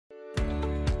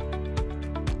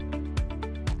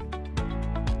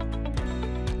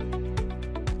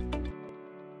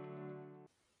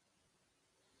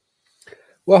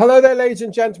Well, hello there, ladies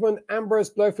and gentlemen.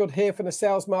 𝗯𝘂𝗶𝗹𝗱𝗶 here from the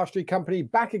Sales Mastery Company,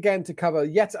 back again to cover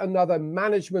yet another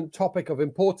management topic of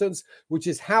importance, which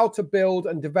is how to build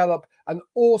and develop an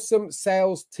awesome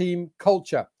sales team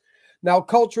culture. Now,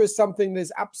 culture is something that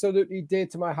is absolutely dear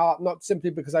to my heart, not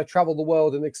simply because I travel the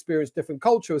world and experience different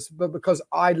cultures, but because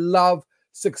I love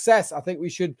success. I think we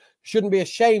shouldn't be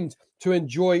ashamed to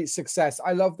enjoy success.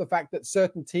 I love the fact that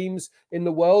certain teams in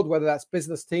the world, whether that's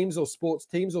business teams or sports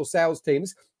teams or sales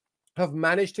teams, have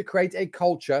managed to create a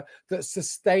culture that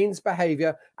sustains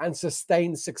behavior and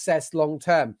sustains success long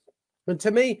term. And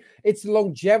to me, it's the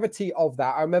longevity of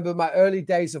that. I remember my early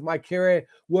days of my career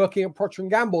working at Procter &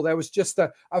 Gamble. There was just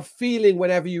a feeling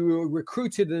whenever you were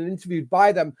recruited and interviewed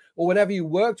by them, or whenever you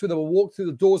worked with them or walked through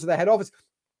the doors of their head office,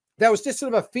 there was just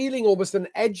sort of a feeling, almost an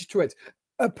edge to it,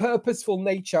 a purposeful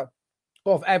nature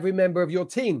of every member of your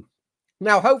team.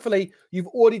 Now, hopefully, you've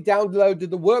already downloaded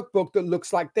the workbook that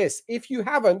looks like this. If you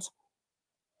haven't,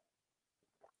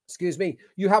 excuse me,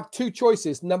 you have two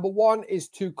choices. Number one is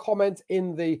to comment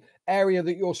in the area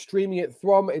that you're streaming it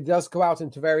from. It does go out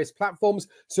into various platforms.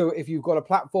 So if you've got a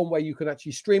platform where you can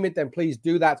actually stream it, then please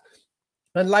do that.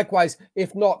 And likewise,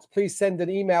 if not, please send an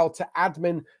email to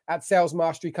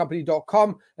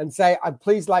admin@salesmasterycompany.com and say, I'd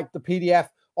please like the PDF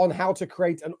on how to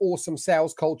create an awesome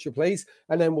sales culture, please.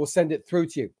 And then we'll send it through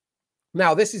to you.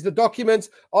 Now, this is the document.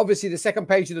 Obviously, the second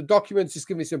page of the document is just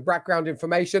giving me some background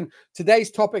information.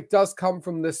 Today's topic does come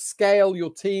from the Scale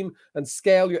Your Team and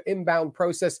Scale Your Inbound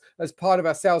process as part of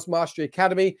our Sales Mastery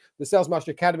Academy. The Sales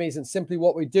Mastery Academy isn't simply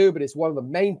what we do, but it's one of the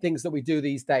main things that we do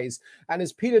these days. And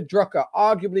as Peter Drucker,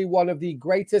 arguably one of the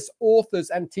greatest authors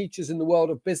and teachers in the world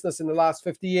of business in the last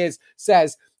 50 years,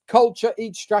 says, culture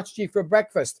eats strategy for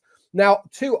breakfast. Now,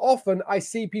 too often I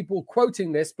see people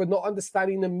quoting this, but not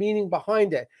understanding the meaning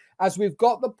behind it. As we've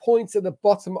got the points at the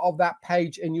bottom of that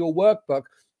page in your workbook,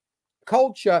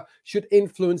 culture should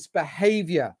influence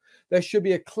behavior. There should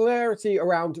be a clarity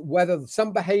around whether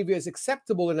some behavior is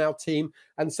acceptable in our team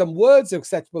and some words are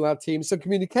acceptable in our team, some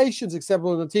communications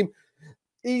acceptable in the team,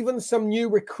 even some new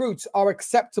recruits are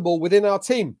acceptable within our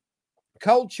team.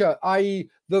 Culture, i.e.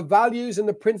 the values and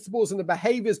the principles and the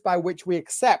behaviors by which we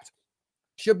accept,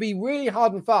 should be really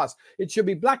hard and fast. It should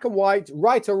be black and white,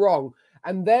 right or wrong.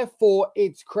 And therefore,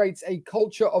 it creates a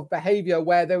culture of behavior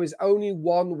where there is only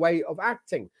one way of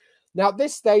acting. Now, at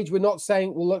this stage, we're not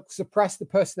saying, well, look, suppress the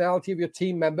personality of your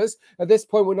team members. At this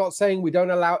point, we're not saying we don't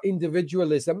allow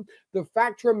individualism. The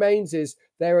fact remains is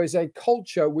there is a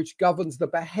culture which governs the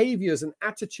behaviors and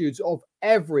attitudes of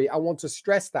every, I want to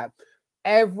stress that,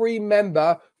 every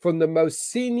member, from the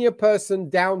most senior person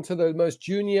down to the most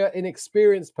junior,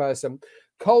 inexperienced person.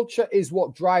 Culture is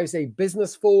what drives a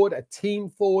business forward, a team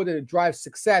forward, and it drives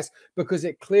success because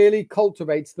it clearly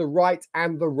cultivates the right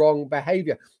and the wrong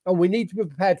behavior. And we need to be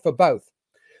prepared for both.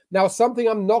 Now, something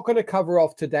I'm not going to cover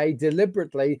off today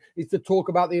deliberately is to talk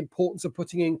about the importance of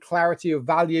putting in clarity of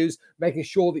values, making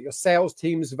sure that your sales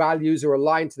team's values are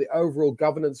aligned to the overall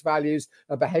governance values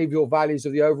and behavioral values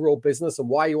of the overall business and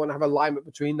why you want to have alignment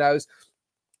between those.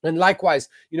 And likewise,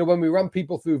 you know, when we run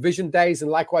people through vision days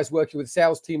and likewise working with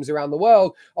sales teams around the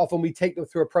world, often we take them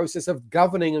through a process of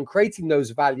governing and creating those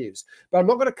values. But I'm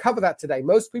not going to cover that today.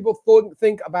 Most people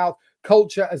think about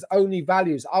culture as only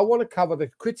values. I want to cover the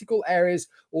critical areas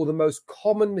or the most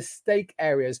common mistake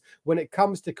areas when it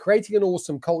comes to creating an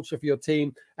awesome culture for your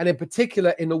team, and in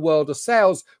particular in the world of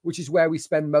sales, which is where we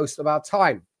spend most of our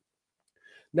time.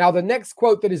 Now, the next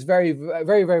quote that is very,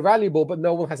 very, very valuable, but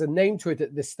no one has a name to it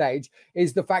at this stage,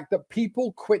 is the fact that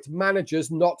people quit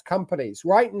managers, not companies.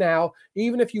 Right now,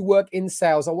 even if you work in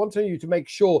sales, I want you to make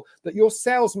sure that your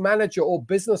sales manager or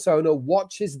business owner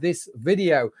watches this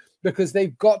video, because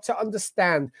they've got to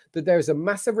understand that there is a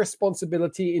massive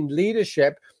responsibility in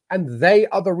leadership, and they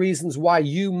are the reasons why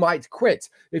you might quit.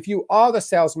 If you are the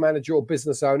sales manager or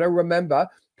business owner, remember,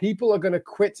 people are going to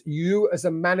quit you as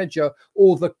a manager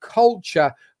or the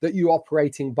culture that you're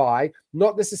operating by,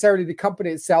 not necessarily the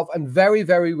company itself, and very,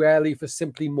 very rarely for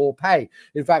simply more pay.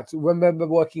 In fact, remember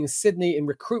working in Sydney in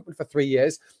recruitment for 3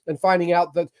 years and finding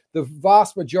out that the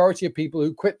vast majority of people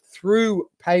who quit through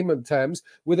payment terms,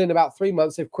 within about 3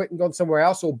 months, they've quit and gone somewhere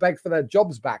else or begged for their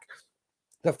jobs back.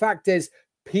 The fact is,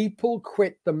 people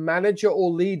quit the manager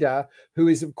or leader who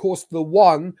is, of course, the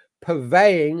one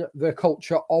purveying the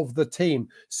culture of the team.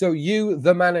 So you,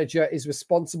 the manager, is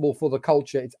responsible for the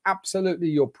culture. It's absolutely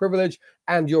your privilege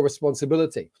and your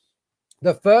responsibility.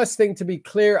 The first thing to be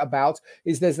clear about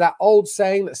is there's that old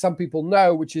saying that some people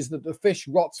know, which is that the fish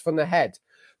rots from the head.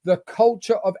 The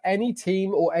culture of any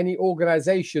team or any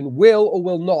organization will or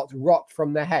will not rot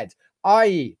from the head,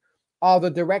 i.e., Are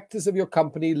the directors of your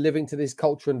company living to this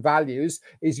culture and values?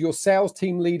 Is your sales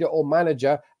team leader or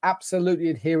manager absolutely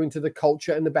adhering to the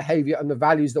culture and the behavior and the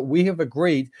values that we have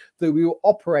agreed that we will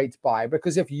operate by?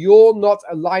 Because if you're not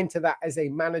aligned to that as a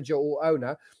manager or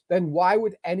owner, then why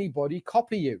would anybody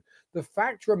copy you? The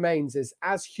fact remains is,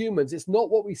 as humans, it's not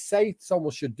what we say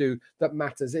someone should do that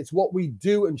matters. It's what we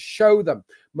do and show them.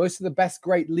 Most of the best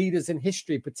great leaders in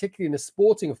history, particularly in the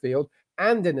sporting field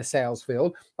and in the sales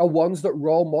field, are ones that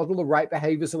role model the right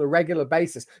behaviors on a regular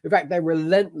basis. In fact, they're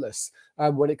relentless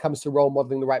when it comes to role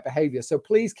modeling the right behavior. So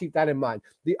please keep that in mind.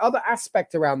 The other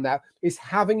aspect around that is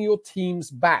having your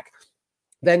team's back.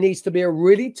 There needs to be a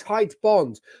really tight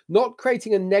bond, not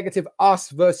creating a negative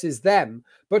us versus them.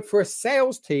 But for a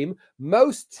sales team,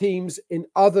 most teams in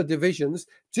other divisions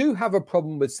do have a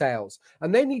problem with sales.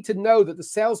 And they need to know that the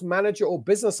sales manager or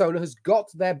business owner has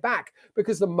got their back,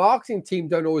 because the marketing team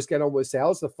don't always get on with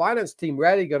sales. The finance team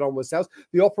rarely get on with sales.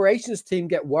 The operations team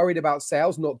get worried about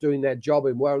sales not doing their job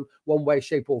in one way,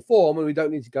 shape, or form. And we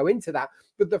don't need to go into that.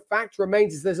 But the fact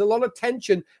remains is there's a lot of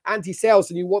tension,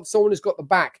 anti-sales, and you want someone who's got the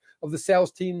back of the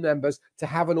sales team members to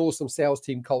have an awesome sales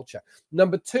team culture.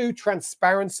 Number two,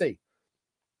 transparency.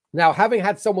 Now, having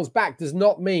had someone's back does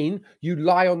not mean you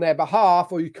lie on their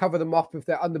behalf or you cover them up if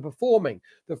they're underperforming.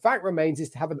 The fact remains is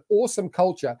to have an awesome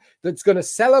culture that's going to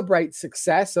celebrate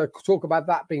success. So talk about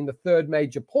that being the third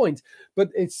major point,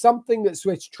 but it's something that's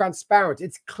transparent.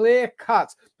 It's clear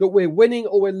cut that we're winning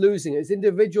or we're losing. As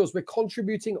individuals, we're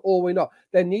contributing or we're not.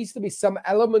 There needs to be some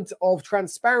element of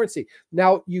transparency.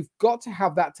 Now, you've got to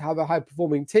have that to have a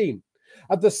high-performing team.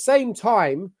 At the same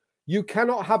time, you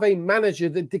cannot have a manager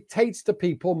that dictates to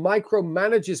people,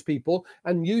 micromanages people,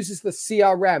 and uses the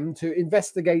CRM to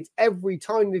investigate every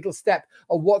tiny little step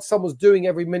of what someone's doing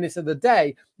every minute of the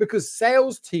day, because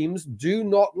sales teams do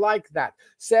not like that.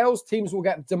 Sales teams will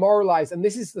get demoralized, and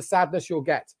this is the sadness you'll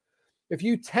get. If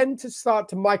you tend to start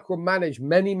to micromanage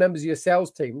many members of your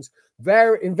sales teams,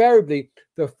 very invariably,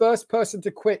 the first person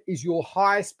to quit is your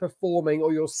highest performing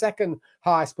or your second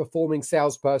highest performing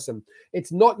salesperson.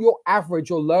 It's not your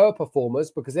average or lower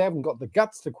performers, because they haven't got the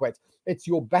guts to quit. It's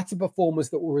your better performers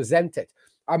that will resent it.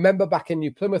 I remember back in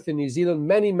New Plymouth in New Zealand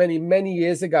many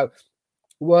years ago,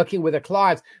 working with a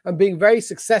client and being very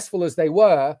successful as they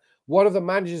were. One of the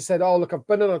managers said, oh, look, I've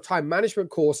been on a time management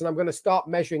course and I'm going to start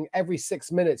measuring every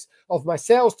 6 minutes of my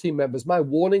sales team members. My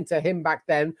warning to him back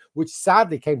then, which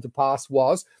sadly came to pass,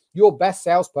 was your best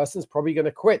salesperson is probably going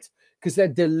to quit, because they're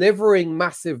delivering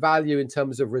massive value in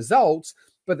terms of results,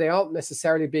 but they aren't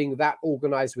necessarily being that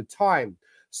organized with time.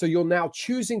 So you're now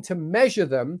choosing to measure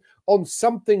them on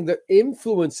something that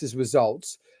influences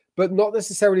results, but not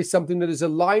necessarily something that is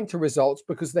aligned to results,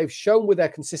 because they've shown with their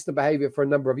consistent behavior for a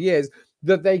number of years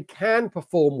that they can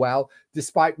perform well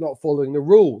despite not following the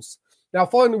rules. Now,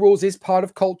 following the rules is part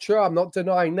of culture. I'm not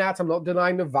denying that. I'm not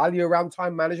denying the value around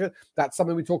time management. That's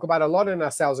something we talk about a lot in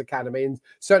our sales academy and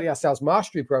certainly our sales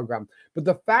mastery program. But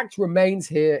the fact remains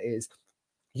here is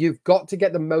you've got to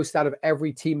get the most out of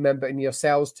every team member in your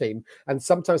sales team, and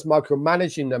sometimes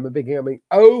micromanaging them and becoming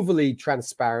overly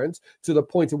transparent to the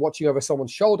point of watching over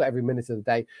someone's shoulder every minute of the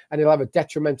day, and it'll have a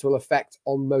detrimental effect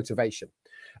on motivation.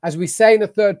 As we say in the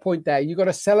third point there, you've got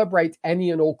to celebrate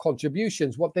any and all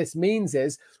contributions. What this means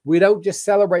is we don't just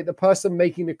celebrate the person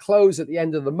making the close at the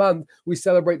end of the month. We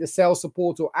celebrate the sales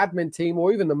support or admin team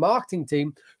or even the marketing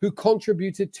team who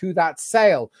contributed to that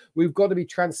sale. We've got to be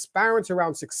transparent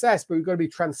around success, but we've got to be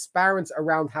transparent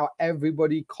around how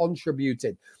everybody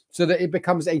contributed so that it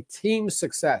becomes a team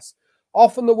success.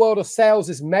 Often the world of sales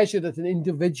is measured at an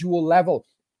individual level.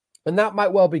 And that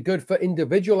might well be good for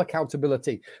individual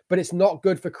accountability, but it's not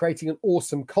good for creating an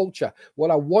awesome culture.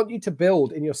 What I want you to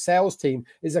build in your sales team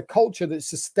is a culture that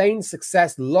sustains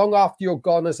success long after you're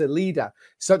gone as a leader,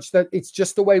 such that it's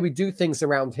just the way we do things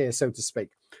around here, so to speak.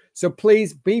 So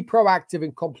please be proactive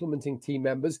in complimenting team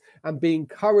members and be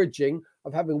encouraging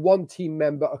of having one team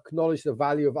member acknowledge the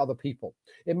value of other people.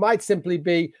 It might simply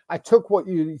be, I took what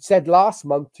you said last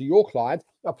month to your client,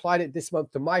 applied it this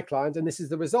month to my client, and this is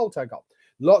the result I got.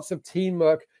 Lots of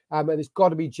teamwork, and it's got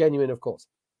to be genuine, of course.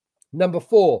 Number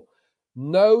 4,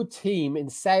 no team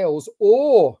in sales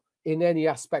or in any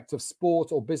aspect of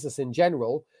sport or business in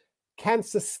general can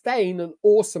sustain an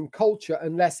awesome culture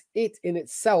unless it in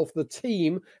itself, the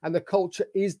team and the culture,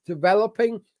 is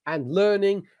developing and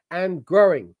learning and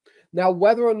growing. Now,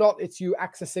 whether or not it's you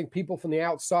accessing people from the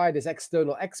outside as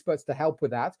external experts to help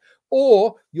with that,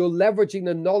 or you're leveraging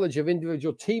the knowledge of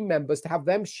individual team members to have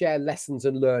them share lessons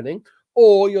and learning,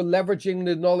 or you're leveraging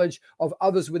the knowledge of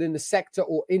others within the sector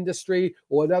or industry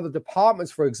or in other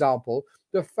departments, for example,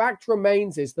 the fact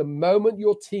remains is the moment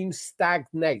your team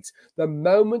stagnates, the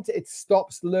moment it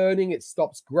stops learning, it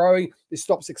stops growing, it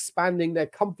stops expanding their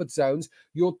comfort zones,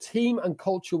 your team and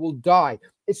culture will die.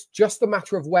 It's just a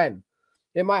matter of when.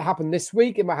 It might happen this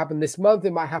week, it might happen this month,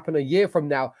 it might happen a year from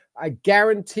now. I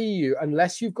guarantee you,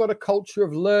 unless you've got a culture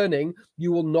of learning,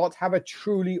 you will not have a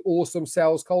truly awesome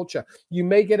sales culture. You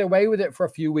may get away with it for a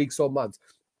few weeks or months,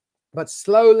 but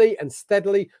slowly and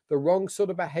steadily, the wrong sort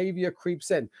of behavior creeps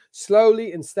in.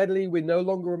 Slowly and steadily, we no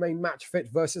longer remain match fit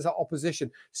versus our opposition.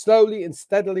 Slowly and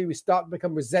steadily, we start to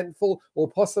become resentful or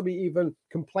possibly even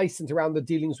complacent around the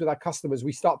dealings with our customers.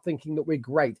 We start thinking that we're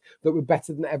great, that we're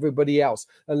better than everybody else.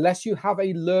 Unless you have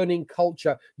a learning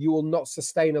culture, you will not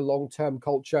sustain a long-term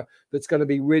culture that's going to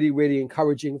be really, really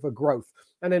encouraging for growth.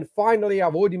 And then finally,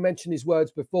 I've already mentioned these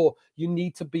words before, you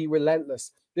need to be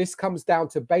relentless. This comes down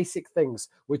to basic things,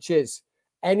 which is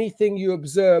anything you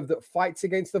observe that fights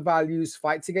against the values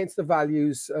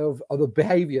of the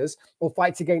behaviors, or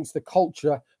fights against the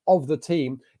culture of the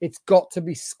team, it's got to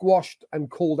be squashed and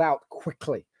called out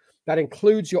quickly. That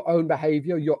includes your own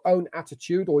behavior, your own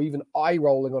attitude, or even eye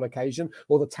rolling on occasion,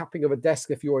 or the tapping of a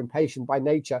desk if you're impatient by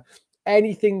nature.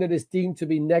 Anything that is deemed to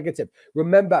be negative.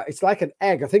 Remember, it's like an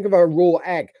egg. I think of a raw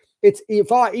egg. It's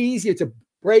far easier to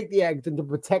break the egg than to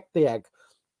protect the egg.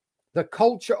 The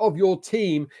culture of your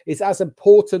team is as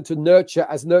important to nurture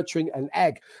as nurturing an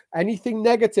egg. Anything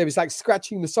negative is like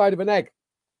scratching the side of an egg.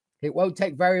 It won't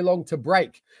take very long to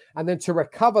break. And then to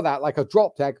recover that, like a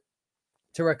dropped egg,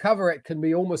 to recover it can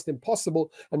be almost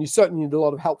impossible. And you certainly need a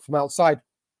lot of help from outside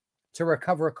to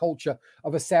recover a culture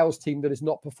of a sales team that is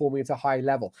not performing at a high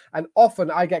level. And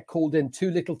often I get called in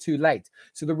too little, too late.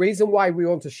 So the reason why we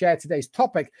want to share today's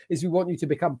topic is we want you to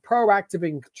become proactive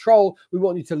in control. We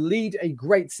want you to lead a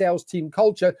great sales team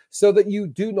culture so that you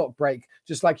do not break,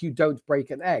 just like you don't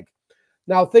break an egg.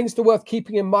 Now, things to worth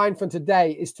keeping in mind from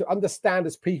today is to understand,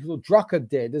 as Peter Drucker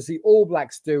did, as the All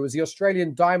Blacks do, as the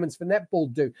Australian Diamonds for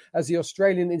netball do, as the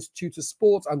Australian Institute of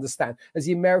Sports understand, as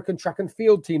the American track and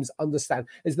field teams understand,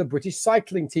 as the British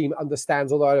cycling team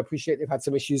understands, although I appreciate they've had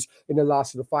some issues in the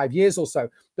last 5 years or so.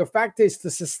 The fact is, to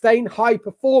sustain high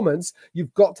performance,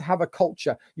 you've got to have a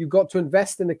culture. You've got to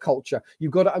invest in a culture.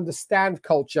 You've got to understand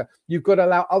culture. You've got to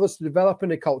allow others to develop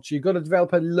in a culture. You've got to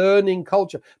develop a learning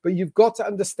culture. But you've got to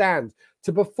understand,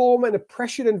 to perform in a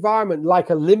pressured environment like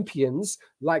Olympians,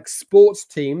 like sports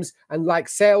teams, and like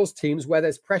sales teams where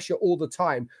there's pressure all the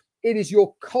time, it is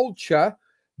your culture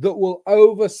that will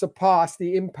surpass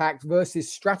the impact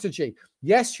versus strategy.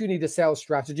 Yes, you need a sales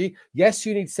strategy. Yes,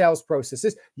 you need sales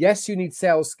processes. Yes, you need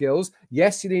sales skills.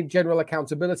 Yes, you need general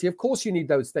accountability. Of course, you need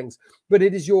those things. But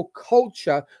it is your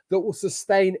culture that will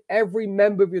sustain every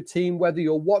member of your team, whether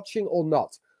you're watching or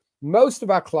not. Most of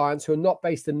our clients who are not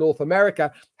based in North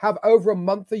America have over a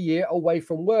month a year away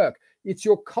from work. It's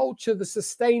your culture that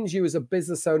sustains you as a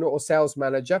business owner or sales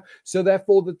manager. So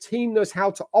therefore, the team knows how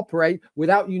to operate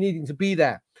without you needing to be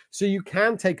there. So you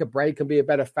can take a break and be a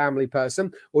better family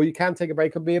person, or you can take a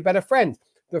break and be a better friend.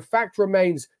 The fact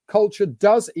remains, culture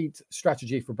does eat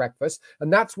strategy for breakfast.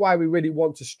 And that's why we really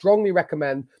want to strongly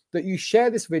recommend that you share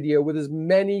this video with as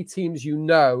many teams you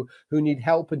know who need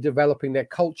help in developing their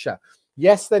culture.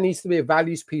 Yes, there needs to be a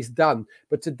values piece done,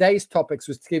 but today's topics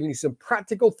was giving you some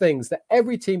practical things that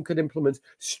every team could implement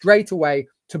straight away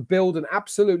to build an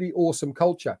absolutely awesome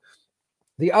culture.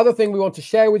 The other thing we want to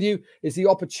share with you is the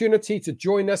opportunity to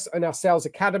join us in our Sales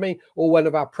Academy or one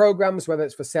of our programs, whether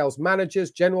it's for sales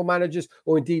managers, general managers,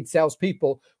 or indeed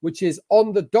salespeople, which is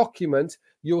on the document.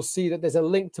 You'll see that there's a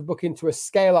link to book into a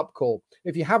scale-up call.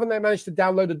 If you haven't managed to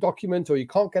download a document or you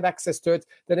can't get access to it,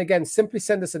 then again, simply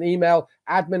send us an email,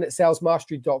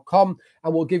 admin@salesmastery.com,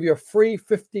 and we'll give you a free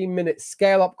 15-minute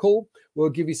scale-up call. We'll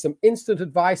give you some instant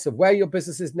advice of where your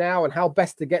business is now and how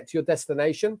best to get to your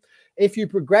destination. If you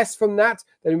progress from that,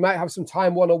 then we might have some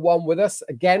time one-on-one with us,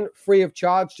 again, free of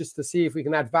charge, just to see if we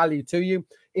can add value to you.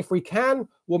 If we can,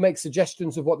 we'll make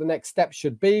suggestions of what the next step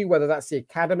should be, whether that's the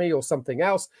academy or something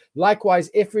else. Likewise,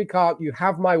 if we can't, you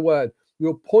have my word.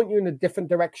 We'll point you in a different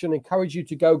direction, encourage you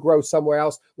to go grow somewhere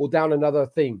else or down another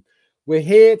theme. We're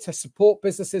here to support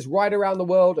businesses right around the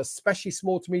world, especially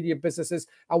small to medium businesses.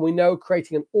 And we know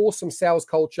creating an awesome sales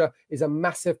culture is a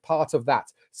massive part of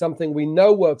that. Something we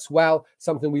know works well,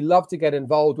 something we love to get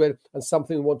involved with, and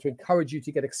something we want to encourage you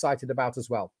to get excited about as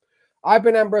well. I've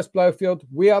been 𝗀𝗡𝗀𝗀𝗀.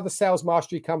 We are the Sales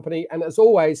Mastery Company. And as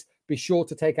always, be sure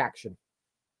to take action.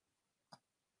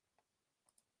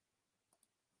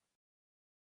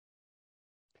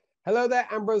 Hello there,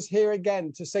 Ambrose here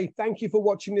again to say thank you for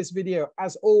watching this video.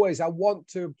 As always, I want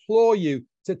to implore you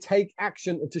to take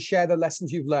action and to share the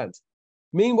lessons you've learned.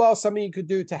 Meanwhile, something you could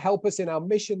do to help us in our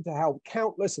mission to help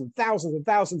countless and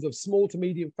thousands of small to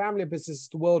medium family businesses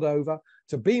the world over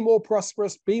to be more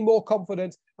prosperous, be more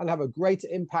confident, and have a greater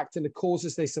impact in the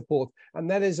causes they support.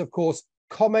 And that is, of course,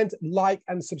 comment, like,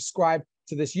 and subscribe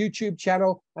to this YouTube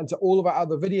channel and to all of our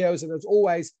other videos. And as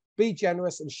always, be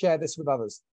generous and share this with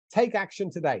others. Take action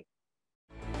today.